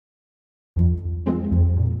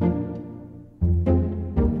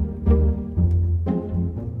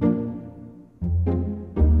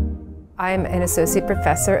I'm an associate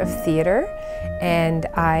professor of theater, and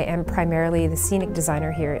I am primarily the scenic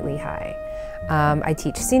designer here at Lehigh. I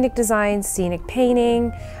teach scenic design, scenic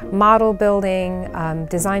painting, model building,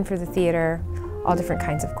 design for the theater, all different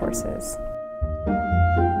kinds of courses.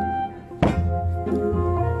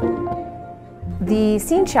 The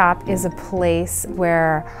Scene Shop is a place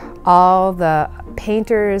where all the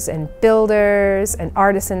painters and builders and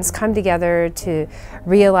artisans come together to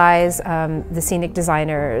realize the scenic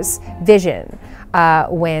designer's vision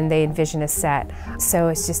when they envision a set. So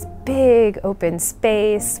it's just big open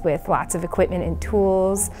space with lots of equipment and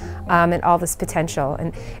tools and all this potential.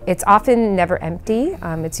 And it's often never empty.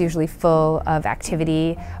 It's usually full of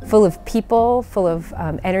activity, full of people, full of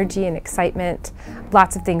energy and excitement,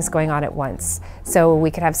 lots of things going on at once. So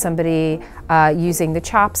we could have somebody using the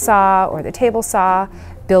chop saw or the table saw,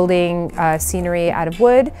 building scenery out of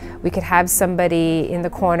wood. We could have somebody in the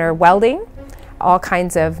corner welding all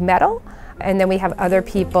kinds of metal. And then we have other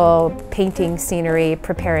people painting scenery,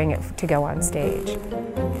 preparing it to go on stage.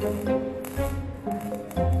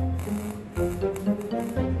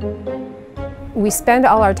 We spend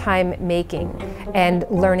all our time making and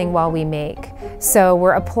learning while we make. So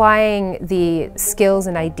we're applying the skills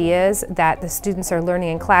and ideas that the students are learning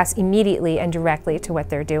in class immediately and directly to what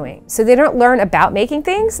they're doing. So they don't learn about making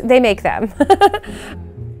things, they make them.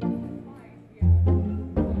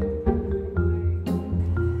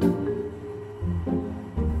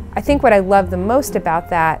 I think what I love the most about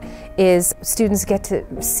that is students get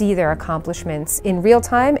to see their accomplishments in real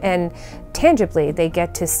time, and tangibly they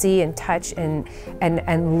get to see and touch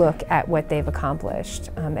and look at what they've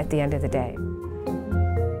accomplished at the end of the day.